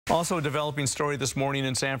Also, a developing story this morning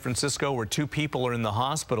in San Francisco where two people are in the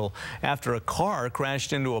hospital after a car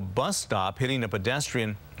crashed into a bus stop, hitting a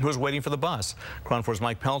pedestrian who was waiting for the bus. KRON 4's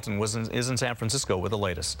Mike Pelton is in San Francisco with the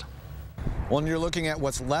latest. When you're looking at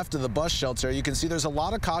what's left of the bus shelter, you can see there's a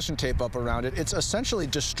lot of caution tape up around it. It's essentially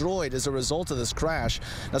destroyed as a result of this crash.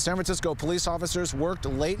 Now, San Francisco police officers worked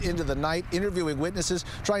late into the night interviewing witnesses,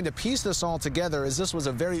 trying to piece this all together as this was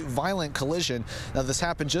a very violent collision. Now, this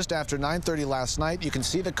happened just after 9:30 last night. You can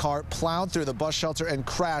see the car plowed through the bus shelter and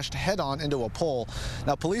crashed head-on into a pole.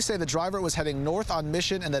 Now, police say the driver was heading north on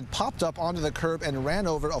Mission and then popped up onto the curb and ran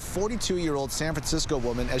over a 42-year-old San Francisco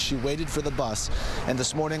woman as she waited for the bus. And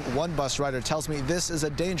this morning, one bus rider tells me this is a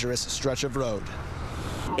dangerous stretch of road.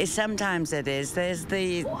 Sometimes it is. There's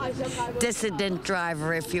the dissident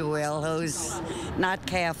driver, if you will, who's not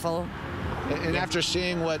careful. And after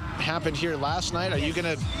seeing what happened here last night, are you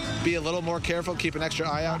going to be a little more careful, keep an extra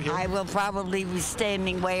eye out here? I will probably be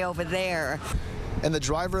standing way over there. And the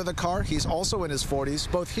driver of the car, he's also in his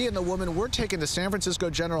 40s. Both he and the woman were taken to San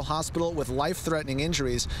Francisco General Hospital with life-threatening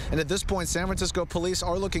injuries. And at this point, San Francisco police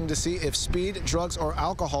are looking to see if speed, drugs, or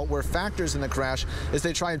alcohol were factors in the crash as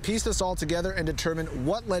they try and piece this all together and determine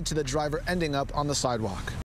what led to the driver ending up on the sidewalk.